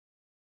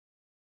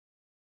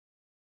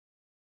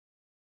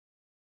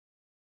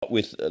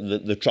start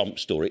with the Trump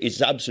story.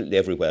 It's absolutely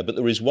everywhere, but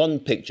there is one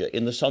picture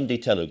in the Sunday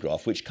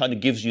Telegraph which kind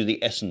of gives you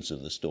the essence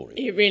of the story.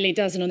 It really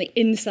does. And on the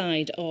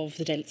inside of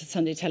the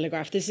Sunday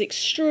Telegraph, there's an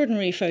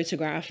extraordinary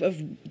photograph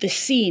of the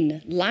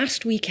scene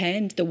last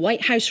weekend, the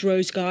White House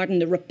Rose Garden,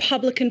 the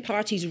Republican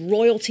Party's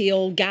royalty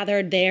all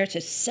gathered there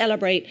to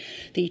celebrate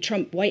the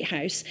Trump White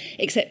House,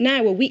 except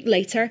now, a week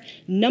later,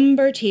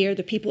 numbered here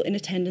the people in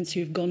attendance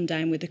who've gone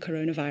down with the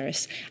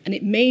coronavirus. And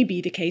it may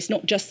be the case,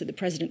 not just that the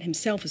president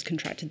himself has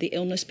contracted the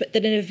illness, but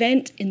that an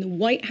event in the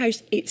White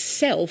House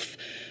itself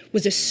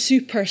was a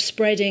super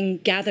spreading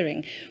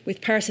gathering with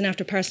person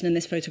after person in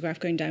this photograph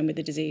going down with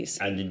the disease.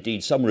 And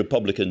indeed, some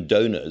Republican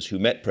donors who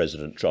met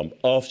President Trump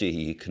after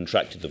he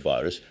contracted the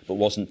virus but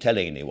wasn't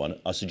telling anyone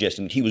are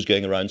suggesting that he was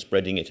going around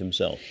spreading it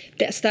himself.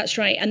 That's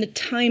right. And the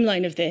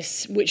timeline of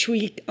this, which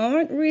we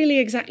aren't really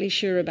exactly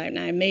sure about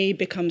now, may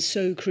become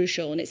so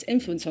crucial, and its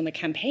influence on the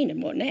campaign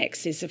and what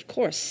next is, of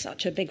course,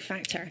 such a big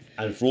factor.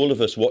 And for all of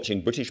us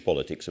watching British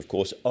politics, of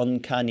course,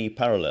 uncanny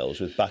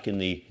parallels with back in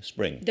the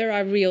spring. There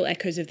are real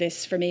echoes of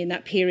this for me in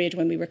that period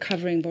when we were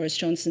covering Boris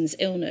Johnson's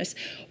illness.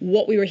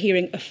 What we were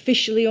hearing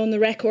officially on the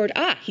record,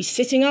 he's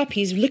sitting up,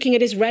 he's looking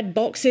at his red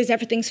boxes,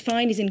 everything's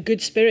fine, he's in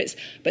good spirits.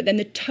 But then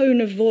the tone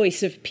of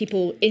voice of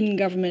people in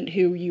government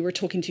who you were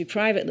talking to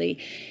privately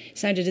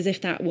sounded as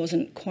if that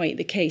wasn't quite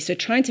the case. So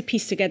trying to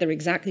piece together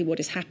exactly what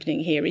is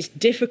happening here is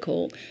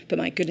difficult, but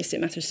my goodness, it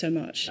matters so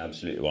much.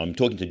 Absolutely. Well, I'm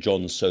talking to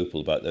John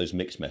Sopel about those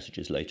mixed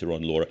messages later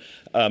on, Laura.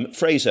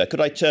 Fraser, could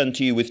I turn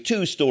to you with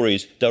two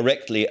stories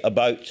directly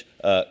about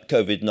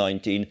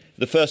COVID-19,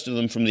 the first of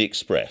them from the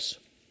Express?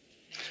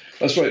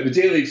 That's right, the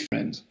Daily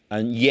Express.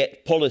 And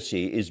yet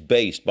policy is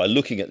based by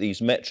looking at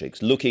these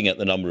metrics, looking at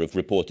the number of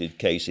reported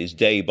cases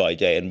day by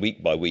day and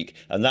week by week.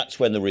 And that's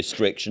when the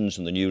restrictions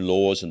and the new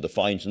laws and the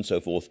fines and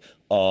so forth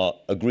are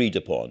agreed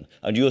upon.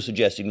 And you're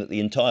suggesting that the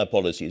entire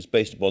policy is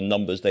based upon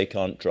numbers they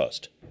can't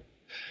trust.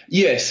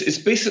 Yes, it's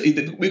basically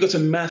that we've got a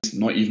mass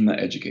not even that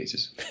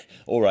educated.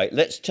 All right,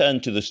 let's turn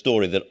to the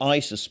story that I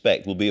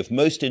suspect will be of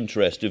most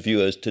interest to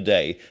viewers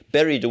today,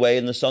 buried away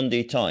in the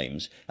Sunday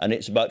Times, and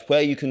it's about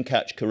where you can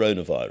catch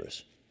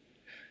coronavirus.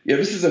 Yeah,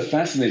 this is a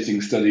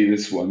fascinating study,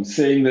 this one,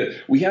 saying that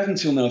we haven't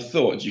until now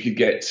thought you could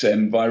get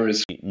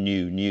virus.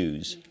 New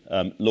news.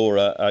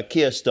 Laura,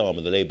 Keir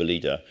Starmer, the Labour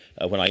leader,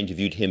 when I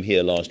interviewed him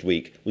here last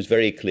week, was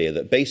very clear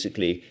that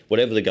basically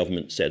whatever the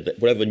government said, that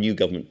whatever new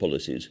government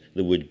policies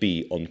there would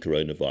be on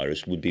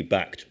coronavirus would be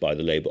backed by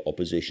the Labour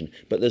opposition.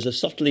 But there's a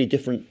subtly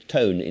different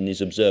tone in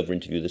his Observer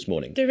interview this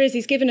morning. There is.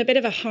 He's given a bit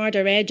of a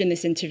harder edge in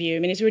this interview. I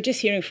mean, as we were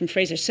just hearing from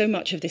Fraser, so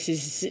much of this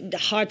is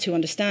hard to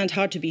understand,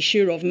 hard to be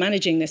sure of.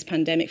 Managing this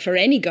pandemic for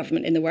any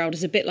government in the world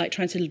is a bit like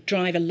trying to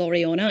drive a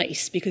lorry on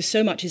ice because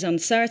so much is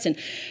uncertain.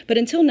 But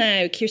until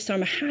now, Keir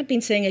Starmer had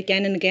been saying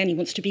again and again he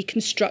wants to be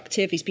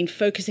constructive. He's been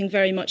focusing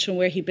very much on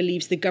where he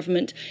believes the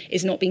government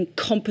is not being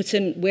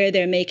competent, where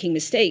they're making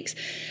mistakes.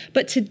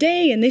 But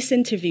today in this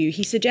interview,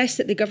 he suggests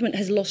that the government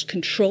has lost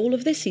control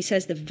of this. He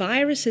says the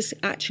virus has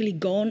actually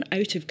gone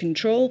out of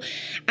control,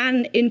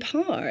 and in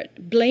part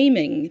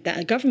blaming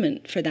that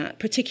government for that,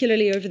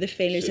 particularly over the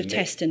failures of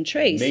test and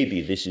trace.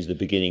 Maybe this is the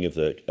beginning of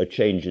a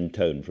change in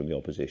tone from the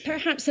opposition.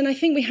 Perhaps, and I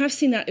think we have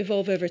seen that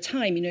evolve over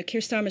time. You know,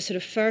 Keir Starmer's sort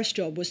of first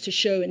job was to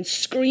show and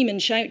scream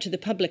and shout to the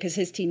public as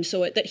his team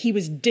saw it that he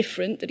was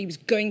different, that he was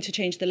going to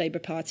change the Labour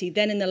Party.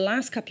 Then in the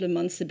last couple of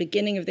months, the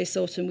beginning of this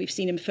autumn, we've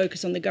seen him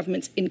focus on the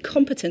government's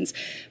incompetence.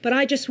 But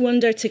I just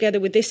wonder, together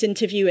with this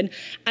interview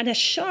and a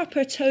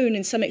sharper tone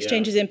in some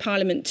exchanges in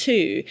Parliament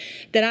too,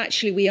 that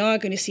actually we are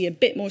going to see a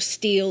bit more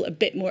steel, a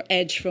bit more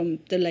edge from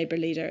the Labour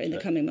leader in the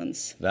coming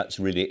months. That's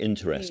really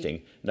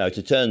interesting. Now,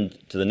 to turn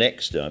to the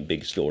next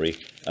big story,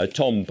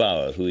 Tom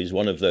Bauer, who is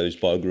one of those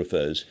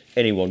biographers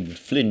anyone would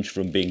flinch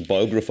from being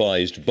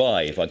biographised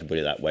by, if I can put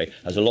it that way,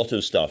 has a lot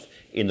of stuff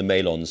in the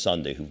Mail on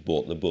Sunday who've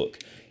bought the book.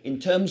 In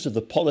terms of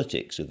the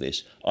politics of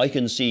this, I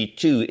can see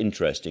two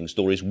interesting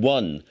stories.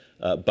 One,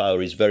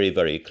 Bauer is very,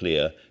 very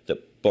clear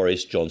that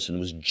Boris Johnson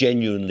was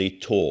genuinely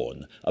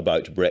torn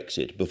about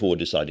Brexit before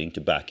deciding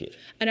to back it.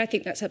 And I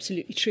think that's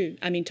absolutely true.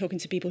 I mean, talking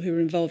to people who were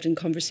involved in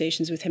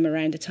conversations with him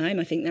around the time,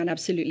 I think that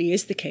absolutely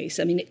is the case.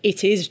 I mean,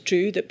 it is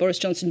true that Boris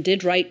Johnson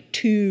did write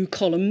two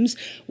columns,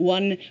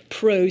 one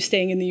pro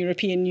staying in the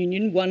European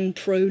Union, one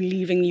pro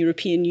leaving the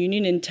European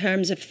Union, in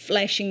terms of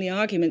fleshing the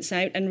arguments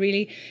out and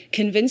really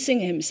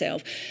convincing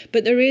himself.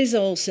 But there is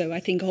also,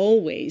 I think,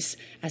 always,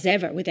 as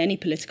ever with any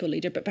political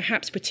leader, but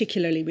perhaps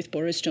particularly with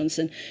Boris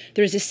Johnson,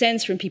 there is a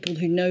sense from people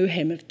who know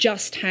him of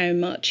just how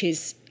much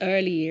his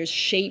early years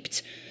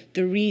shaped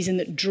the reason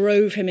that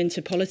drove him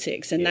into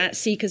politics. And that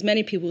seek, as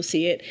many people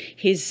see it,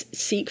 his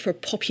seek for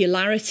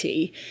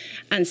popularity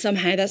and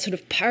somehow that sort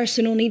of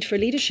personal need for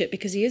leadership,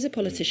 because he is a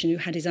politician who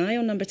had his eye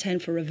on number 10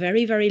 for a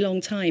very, very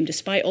long time,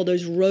 despite all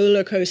those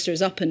roller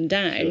coasters up and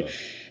down.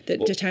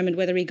 That determined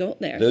whether he got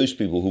there. Those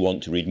people who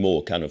want to read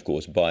more can, of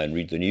course, buy and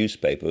read the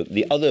newspaper.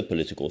 The other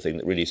political thing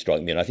that really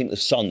struck me, and I think the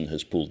Sun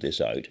has pulled this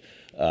out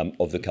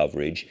of the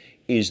coverage,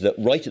 is that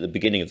right at the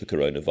beginning of the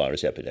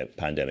coronavirus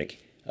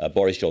pandemic,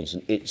 Boris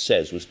Johnson, it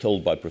says, was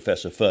told by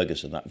Professor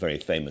Ferguson, that very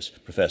famous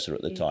professor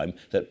at the time,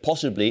 that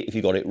possibly, if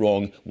he got it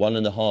wrong,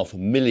 1.5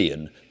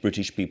 million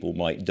British people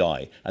might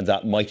die, and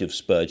that might have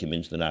spurred him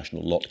into the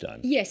national lockdown.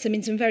 Yes, I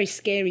mean, some very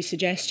scary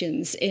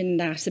suggestions in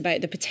that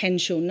about the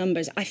potential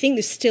numbers. I think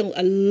there's still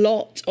a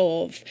lot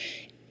of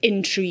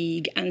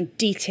intrigue and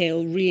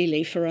detail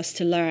really for us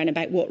to learn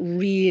about what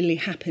really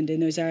happened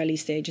in those early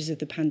stages of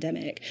the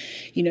pandemic.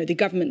 You know, the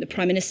government, the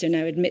Prime Minister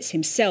now admits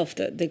himself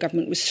that the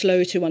government was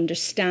slow to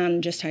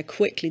understand just how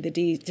quickly the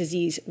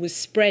disease was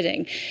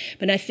spreading.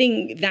 But I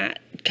think that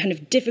kind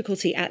of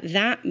difficulty at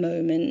that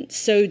moment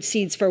sowed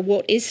seeds for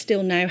what is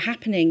still now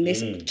happening,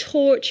 this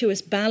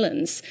tortuous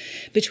balance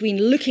between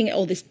looking at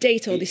all this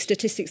data, all these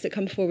statistics that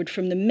come forward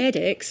from the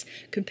medics,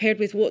 compared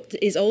with what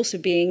is also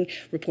being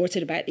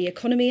reported about the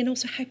economy and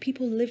also how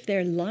people live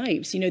their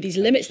lives. You know, these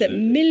limits that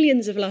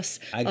millions of us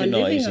are living under.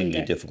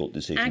 Agonisingly difficult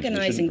decisions.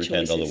 Agonising we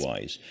shouldn't pretend choices.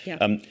 otherwise.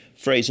 Yeah.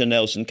 Fraser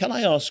Nelson, can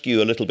I ask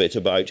you a little bit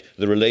about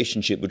the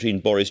relationship between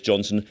Boris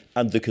Johnson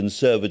and the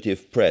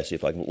Conservative press,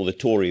 if I can, or the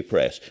Tory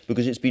press?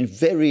 Because it's been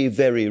very,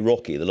 very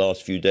rocky the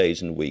last few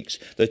days and weeks.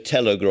 The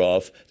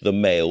Telegraph, the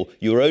Mail,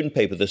 your own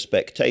paper, The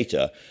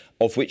Spectator,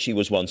 of which he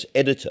was once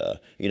editor,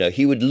 you know,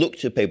 he would look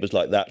to papers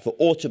like that for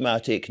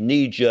automatic,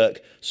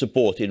 knee-jerk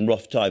support in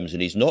rough times,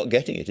 and he's not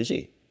getting it, is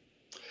he?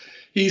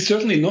 He's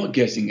certainly not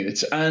getting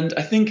it, and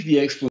I think the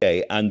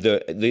explanation... And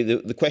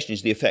the question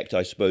is the effect,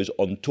 I suppose,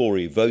 on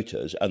Tory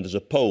voters, and there's a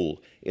poll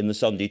in the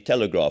Sunday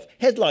Telegraph.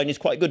 Headline is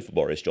quite good for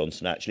Boris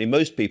Johnson, actually.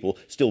 Most people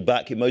still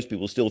back him, most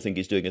people still think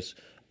he's doing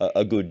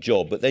a good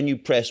job, but then you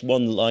press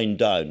one line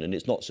down and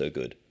it's not so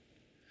good.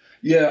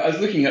 Yeah, I was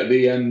looking at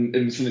the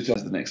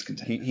the next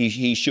container.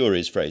 He sure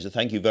is, Fraser.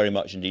 Thank you very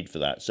much indeed for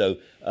that. So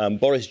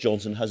Boris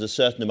Johnson has a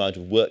certain amount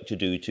of work to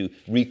do to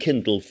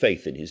rekindle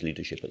faith in his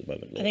leadership at the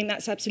moment. Laura. I think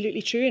that's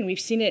absolutely true, and we've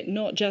seen it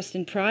not just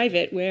in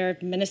private, where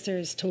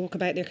ministers talk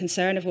about their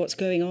concern of what's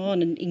going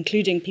on, and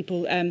including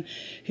people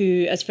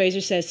who, as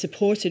Fraser says,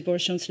 supported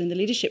Boris Johnson in the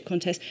leadership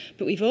contest.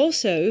 But we've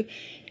also,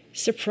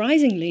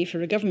 surprisingly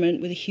for a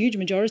government with a huge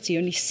majority,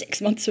 only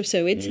 6 months or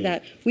so into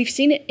that, we've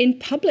seen it in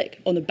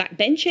public, on the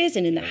backbenches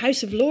and in the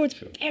House of Lords,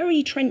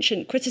 very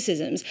trenchant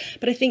criticisms.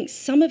 But I think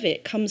some of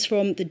it comes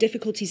from the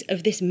difficulties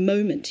of this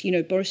moment. You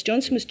know, Boris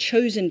Johnson was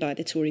chosen by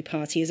the Tory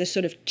party as a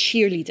sort of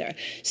cheerleader,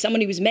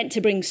 someone who was meant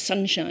to bring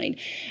sunshine.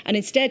 And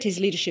instead, his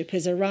leadership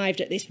has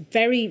arrived at this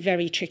very,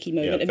 very tricky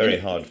moment. Yeah, very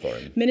hard for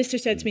him. Minister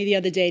said to me the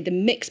other day, the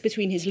mix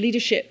between his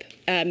leadership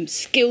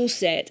skill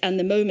set and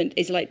the moment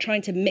is like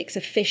trying to mix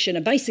a fish and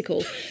a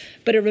bicycle.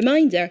 But a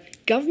reminder,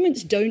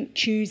 governments don't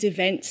choose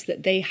events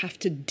that they have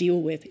to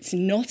deal with. It's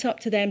not up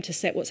to them to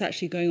set what's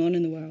actually going on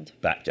in the world.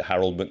 Back to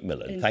Harold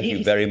Macmillan. Indeed. Thank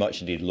you very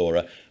much indeed,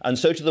 Laura. And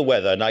so to the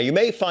weather. Now, you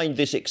may find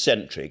this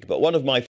eccentric, but one of my